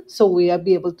urine, so we'll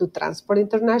be able to transport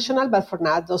international. But for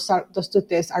now, those 2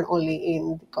 tests are only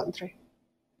in the country.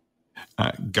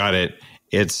 Got it.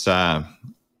 It's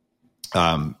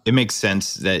it makes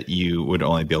sense that you would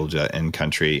only be able to do that in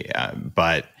country,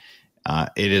 but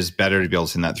it is better to be able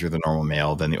to send that through the normal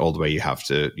mail than the old way you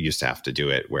used to have to do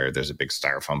it, where there's a big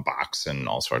styrofoam box and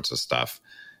all sorts of stuff.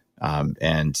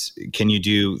 And can you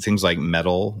do things like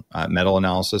metal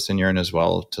analysis in urine as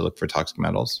well to look for toxic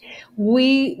metals?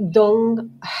 We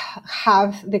don't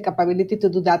have the capability to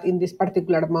do that in this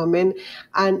particular moment.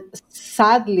 And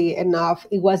sadly enough,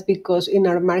 it was because in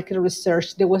our market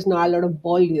research, there was not a lot of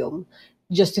volume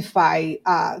justify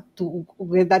to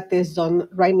get that test done.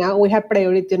 Right now, we have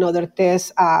priority on other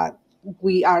tests.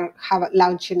 We are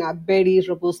launching a very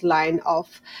robust line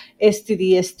of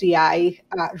STD, STI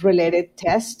related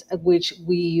tests, which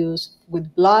we use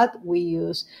with blood, we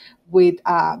use with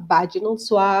vaginal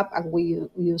swab, and we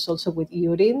use also with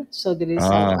urine. So there is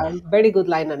a very good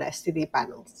line on STD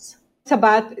panels. It's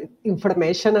about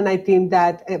information, and I think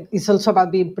that it's also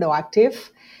about being proactive.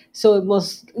 So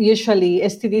most usually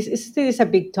STD is a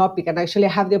big topic, and actually I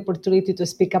have the opportunity to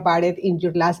speak about it in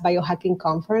your last biohacking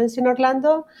conference in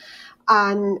Orlando.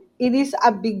 And it is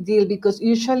a big deal because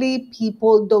usually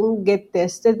people don't get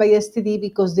tested by STD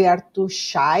because they are too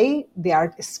shy, they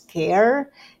are scared,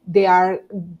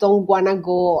 don't want to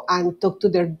go and talk to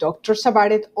their doctors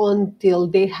about it until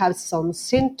they have some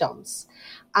symptoms.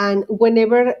 And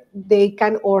whenever they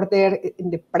can order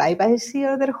in the privacy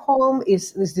of their home,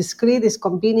 is discreet, is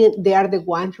convenient, they are the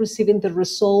ones receiving the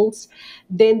results,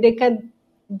 then they can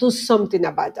do something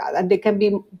about that. And they can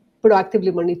be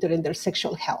proactively monitoring their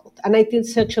sexual health. And I think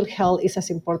sexual health is as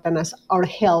important as our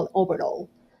health overall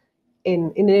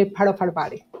in any part of our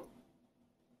body.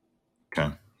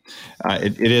 Okay.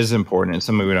 It is important. It's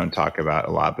something we don't talk about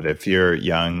a lot, but if you're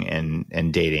young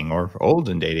and dating, or old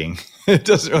and dating, it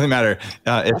doesn't really matter.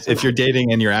 If you're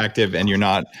dating and you're active and you're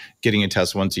not getting a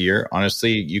test once a year,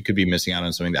 honestly, you could be missing out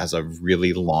on something that has a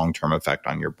really long-term effect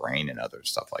on your brain and other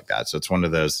stuff like that. So it's one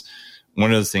of those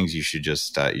things you should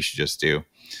just do.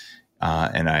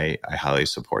 And I highly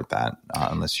support that,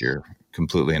 unless you're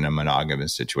completely in a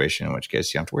monogamous situation, in which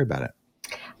case you don't have to worry about it.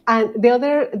 And the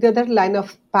other line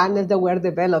of panels that we're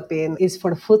developing is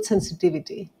for food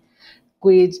sensitivity,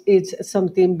 which is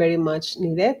something very much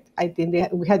needed. I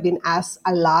think we have been asked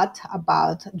a lot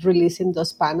about releasing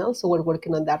those panels, so we're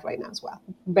working on that right now as well.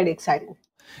 Very exciting.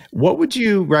 What would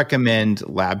you recommend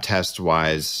lab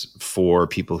test-wise for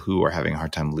people who are having a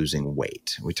hard time losing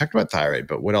weight? We talked about thyroid,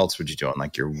 but what else would you do on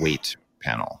like your weight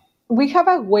panel? We have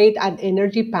a weight and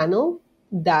energy panel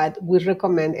that we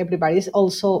recommend everybody. Is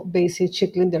also basically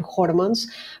checking their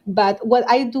hormones. But what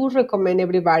I do recommend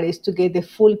everybody is to get the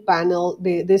full panel.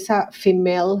 There's a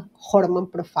female hormone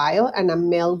profile and a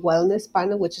male wellness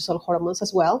panel, which is all hormones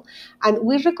as well. And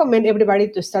we recommend everybody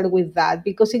to start with that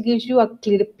because it gives you a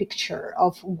clear picture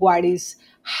of what is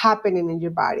happening in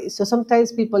your body. So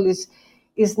sometimes people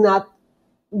is not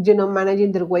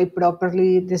managing their weight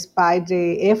properly despite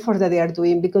the effort that they are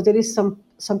doing because there is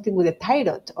something with the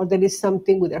thyroid or there is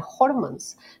something with their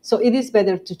hormones. So it is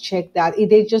better to check that. If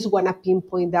they just want to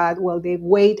pinpoint that, well, the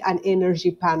weight and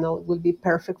energy panel will be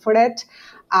perfect for it.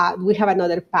 We have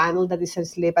another panel that is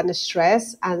sleep and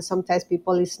stress, and sometimes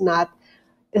people is not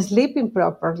sleeping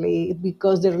properly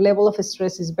because their level of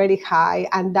stress is very high,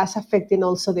 and that's affecting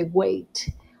also the weight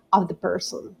of the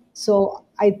person. So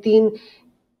I think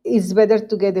it's better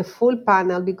to get the full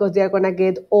panel because they're going to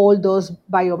get all those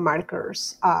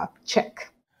biomarkers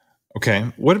check. Okay.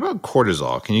 What about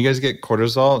cortisol? Can you guys get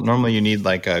cortisol? Normally you need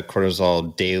like a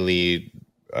cortisol daily,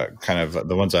 kind of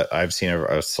the ones that I've seen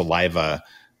are saliva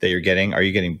that you're getting. Are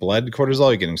you getting blood cortisol?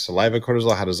 Are you getting saliva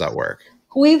cortisol? How does that work?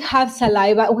 We have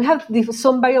saliva. We have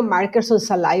some biomarkers on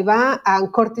saliva,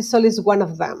 and cortisol is one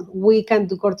of them. We can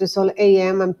do cortisol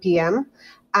AM and PM.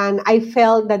 And I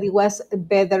felt that it was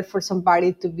better for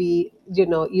somebody to be,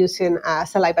 using a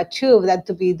saliva tube than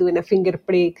to be doing a finger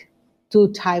prick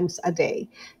 2 times a day.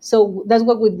 So that's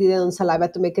what we did on saliva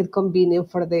to make it convenient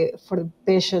for the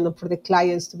patient or for the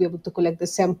clients to be able to collect the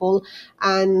sample.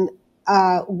 And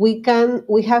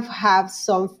we have had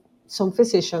some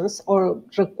physicians or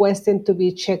requesting to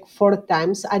be checked 4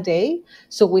 times a day.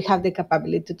 So we have the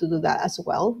capability to do that as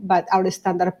well. But our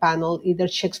standard panel either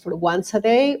checks for once a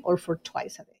day or for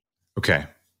twice a day. Okay.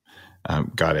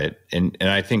 Got it. And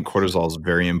I think cortisol is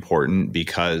very important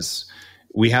because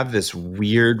we have this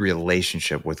weird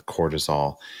relationship with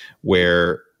cortisol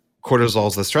where cortisol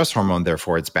is the stress hormone,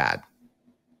 therefore it's bad.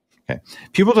 Okay.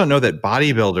 People don't know that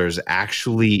bodybuilders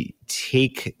actually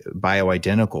take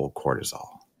bioidentical cortisol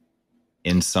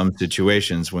in some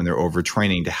situations when they're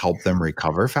overtraining to help them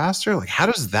recover faster. Like, how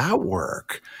does that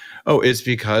work? Oh, it's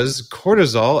because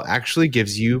cortisol actually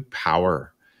gives you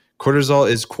power. Cortisol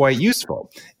is quite useful.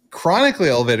 Chronically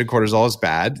elevated cortisol is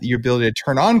bad. Your ability to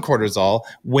turn on cortisol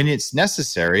when it's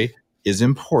necessary is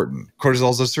important. Cortisol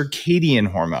is a circadian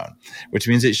hormone, which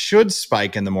means it should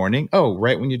spike in the morning. Oh,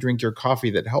 right when you drink your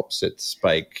coffee, that helps it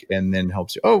spike and then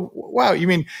helps you. Oh, wow. You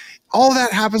mean all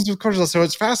that happens with cortisol. So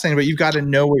it's fascinating, but you've got to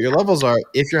know what your levels are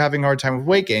if you're having a hard time with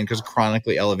weight gain, because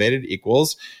chronically elevated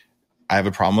equals I have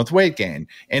a problem with weight gain.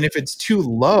 And if it's too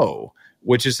low,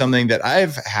 which is something that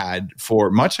I've had for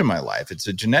much of my life, it's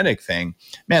a genetic thing.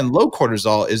 Man, low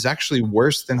cortisol is actually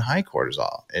worse than high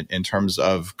cortisol in terms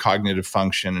of cognitive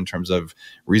function, in terms of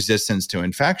resistance to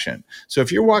infection. So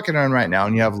if you're walking around right now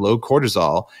and you have low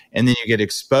cortisol and then you get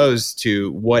exposed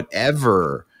to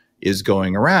whatever is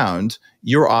going around,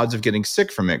 your odds of getting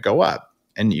sick from it go up.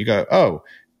 And you go, oh,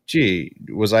 gee,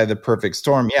 was I the perfect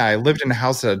storm? Yeah, I lived in a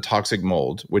house that had toxic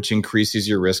mold, which increases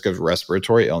your risk of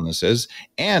respiratory illnesses.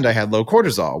 And I had low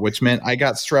cortisol, which meant I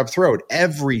got strep throat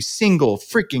every single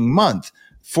freaking month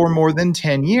for more than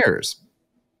 10 years,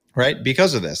 right?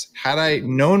 Because of this. Had I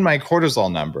known my cortisol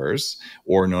numbers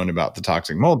or known about the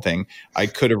toxic mold thing, I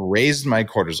could have raised my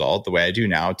cortisol the way I do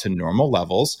now to normal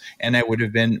levels, and I would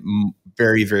have been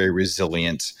very, very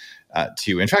resilient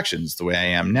to infections the way I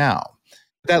am now.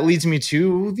 That leads me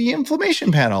to the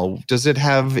inflammation panel. Does it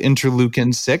have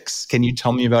interleukin-6? Can you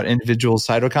tell me about individual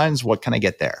cytokines? What can I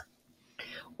get there?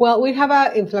 Well, we have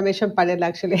an inflammation panel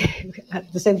actually.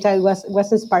 At the same time,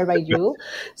 was inspired by you.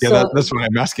 Yeah, So that's what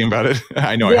I'm asking about it.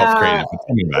 I know I helped create yeah, it, but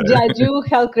tell me about yeah, it. you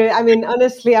help create. I mean,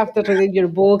 honestly, after reading your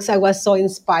books, I was so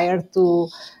inspired to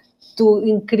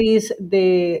increase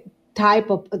the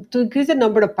to increase the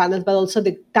number of panels, but also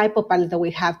the type of panels that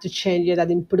we have to change it and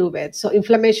improve it. So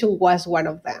inflammation was one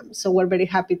of them. So we're very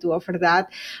happy to offer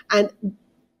that. And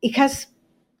it has,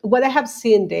 what I have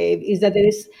seen, Dave, is that there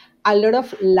is a lot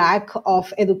of lack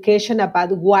of education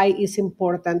about why it's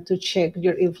important to check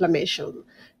your inflammation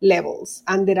levels.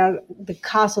 And there are the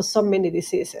cause of so many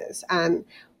diseases. And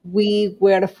we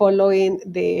were following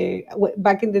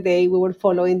back in the day, we were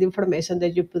following the information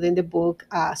that you put in the book,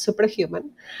 Superhuman.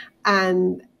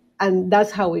 And that's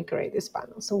how we create this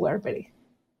panel. So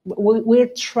we're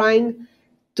trying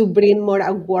to bring more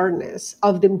awareness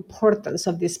of the importance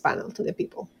of this panel to the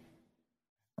people.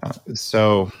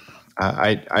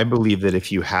 I believe that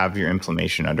if you have your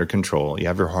inflammation under control, you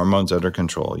have your hormones under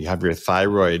control, you have your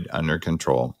thyroid under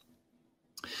control,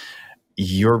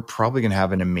 you're probably going to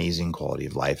have an amazing quality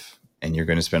of life, and you're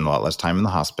going to spend a lot less time in the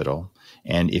hospital.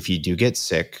 And if you do get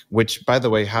sick, which, by the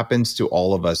way, happens to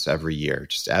all of us every year,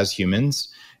 just as humans,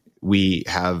 we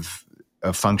have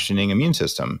a functioning immune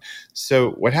system.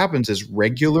 So what happens is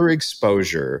regular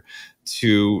exposure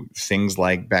to things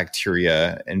like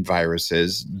bacteria and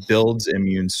viruses builds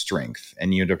immune strength,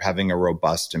 and you end up having a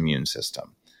robust immune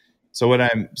system. So what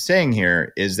I'm saying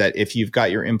here is that if you've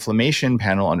got your inflammation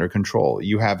panel under control,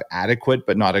 you have adequate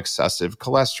but not excessive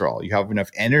cholesterol, you have enough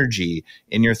energy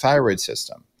in your thyroid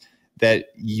system, that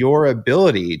your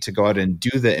ability to go out and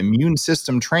do the immune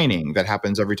system training that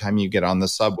happens every time you get on the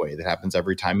subway, that happens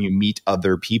every time you meet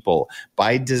other people,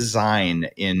 by design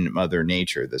in Mother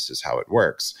Nature, this is how it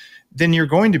works, then you're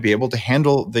going to be able to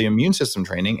handle the immune system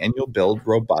training, and you'll build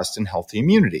robust and healthy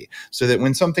immunity so that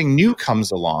when something new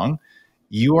comes along,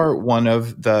 you are one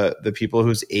of the people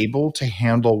who's able to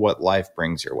handle what life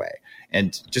brings your way.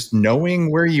 And just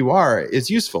knowing where you are is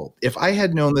useful. If I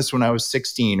had known this when I was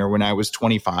 16 or when I was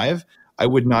 25, I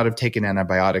would not have taken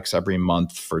antibiotics every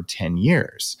month for 10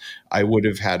 years. I would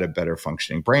have had a better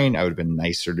functioning brain. I would have been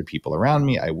nicer to people around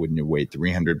me. I wouldn't have weighed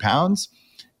 300 pounds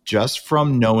just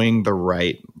from knowing the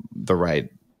right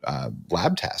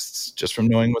lab tests, just from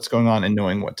knowing what's going on and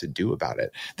knowing what to do about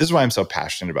it. This is why I'm so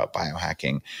passionate about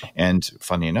biohacking. And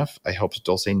funny enough, I helped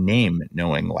Dolce name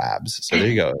Knowing Labs. So there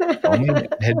you go. Only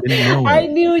had been knowing. I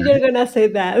knew you're going to say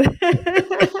that.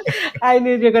 I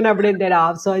knew you're going to bring that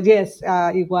up. So yes,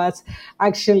 it was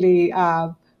actually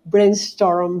a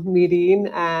brainstorm meeting,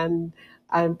 and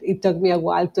it took me a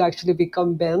while to actually be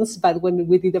convinced. But when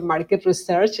we did the market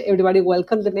research, everybody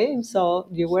welcomed the name. So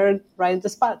you were right in the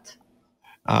spot.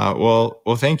 Well,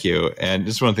 thank you. And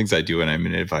this is one of the things I do when I'm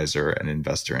an advisor and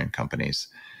investor in companies.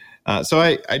 So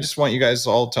I just want you guys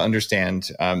all to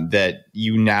understand that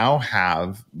you now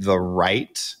have the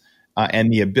right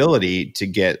and the ability to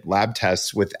get lab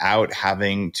tests without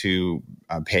having to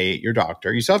pay your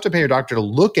doctor. You still have to pay your doctor to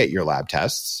look at your lab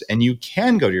tests, and you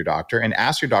can go to your doctor and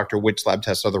ask your doctor which lab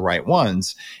tests are the right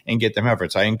ones and get them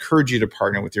covered. So I encourage you to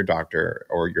partner with your doctor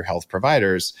or your health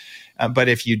providers. But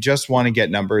if you just want to get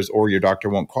numbers or your doctor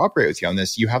won't cooperate with you on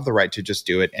this, you have the right to just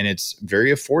do it. And it's very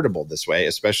affordable this way,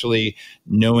 especially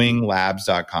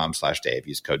knowinglabs.com/Dave.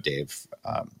 Use code Dave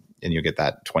and you'll get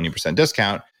that 20%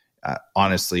 discount.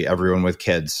 Honestly, everyone with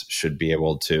kids should be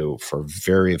able to, for a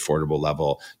very affordable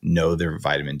level, know their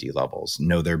vitamin D levels,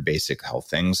 know their basic health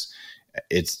things.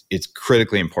 It's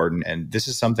critically important. And this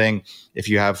is something, if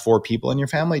you have 4 people in your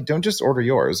family, don't just order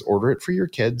yours, order it for your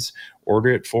kids, order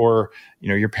it for,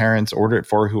 your parents, order it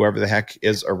for whoever the heck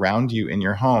is around you in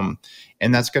your home.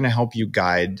 And that's going to help you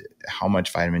guide how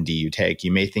much vitamin D you take.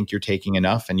 You may think you're taking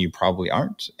enough and you probably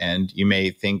aren't. And you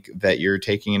may think that you're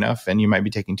taking enough and you might be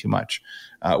taking too much.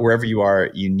 Wherever you are,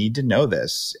 you need to know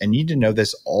this, and you need to know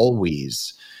this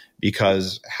always,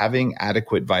 because having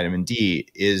adequate vitamin D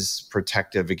is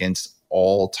protective against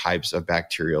all types of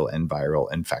bacterial and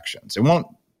viral infections. It won't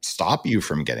stop you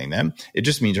from getting them. It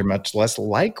just means you're much less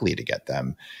likely to get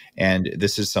them. And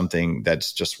this is something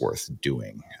that's just worth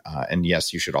doing. And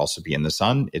yes, you should also be in the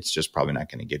sun. It's just probably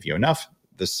not going to give you enough.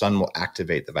 The sun will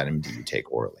activate the vitamin D you take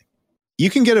orally. You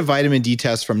can get a vitamin D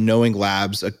test from Knowing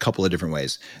Labs a couple of different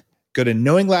ways. Go to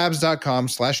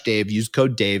knowinglabs.com/Dave, use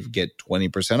code Dave, get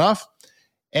 20% off.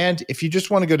 And if you just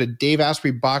want to go to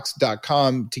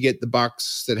daveaspreybox.com to get the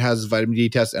box that has vitamin D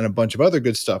test and a bunch of other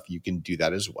good stuff, you can do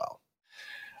that as well.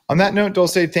 On that note,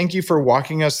 Dolce, thank you for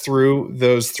walking us through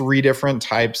those 3 different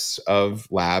types of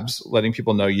labs, letting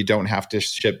people know you don't have to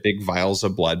ship big vials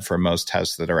of blood for most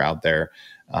tests that are out there.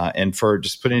 and for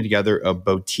just putting together a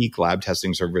boutique lab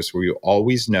testing service where you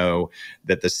always know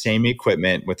that the same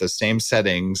equipment with the same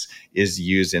settings is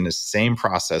used in the same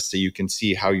process, so you can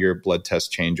see how your blood tests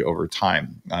change over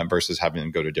time versus having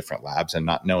them go to different labs and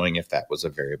not knowing if that was a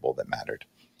variable that mattered.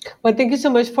 Well, thank you so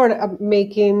much for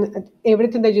making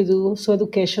everything that you do so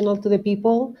educational to the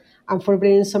people, and for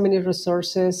bringing so many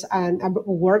resources and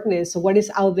awareness of what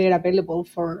is out there available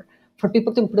for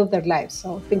people to improve their lives.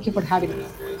 So thank you for having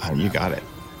us. You got it.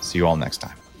 See you all next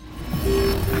time.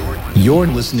 You're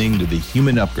listening to The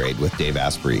Human Upgrade with Dave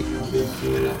Asprey.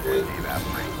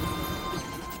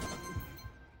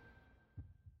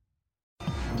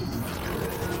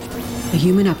 The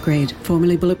Human Upgrade,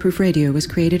 formerly Bulletproof Radio, was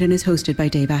created and is hosted by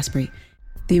Dave Asprey.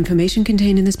 The information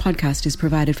contained in this podcast is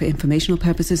provided for informational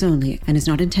purposes only and is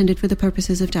not intended for the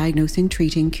purposes of diagnosing,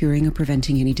 treating, curing, or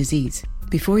preventing any disease.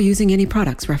 Before using any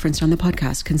products referenced on the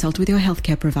podcast, consult with your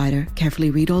healthcare provider,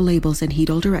 carefully read all labels, and heed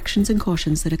all directions and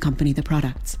cautions that accompany the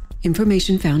products.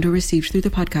 Information found or received through the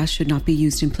podcast should not be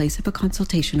used in place of a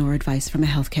consultation or advice from a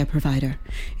healthcare provider.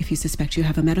 If you suspect you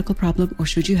have a medical problem or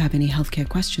should you have any healthcare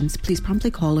questions, please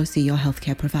promptly call or see your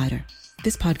healthcare provider.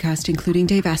 This podcast, including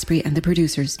Dave Asprey and the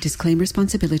producers, disclaim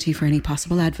responsibility for any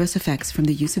possible adverse effects from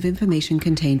the use of information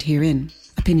contained herein.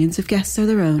 Opinions of guests are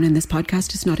their own, and this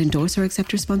podcast does not endorse or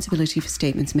accept responsibility for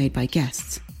statements made by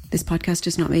guests. This podcast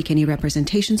does not make any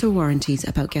representations or warranties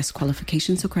about guest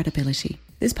qualifications or credibility.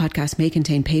 This podcast may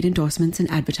contain paid endorsements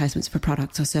and advertisements for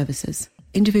products or services.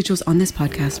 Individuals on this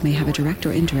podcast may have a direct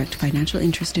or indirect financial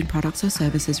interest in products or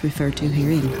services referred to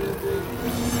herein.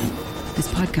 This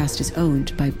podcast is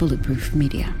owned by Bulletproof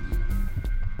Media.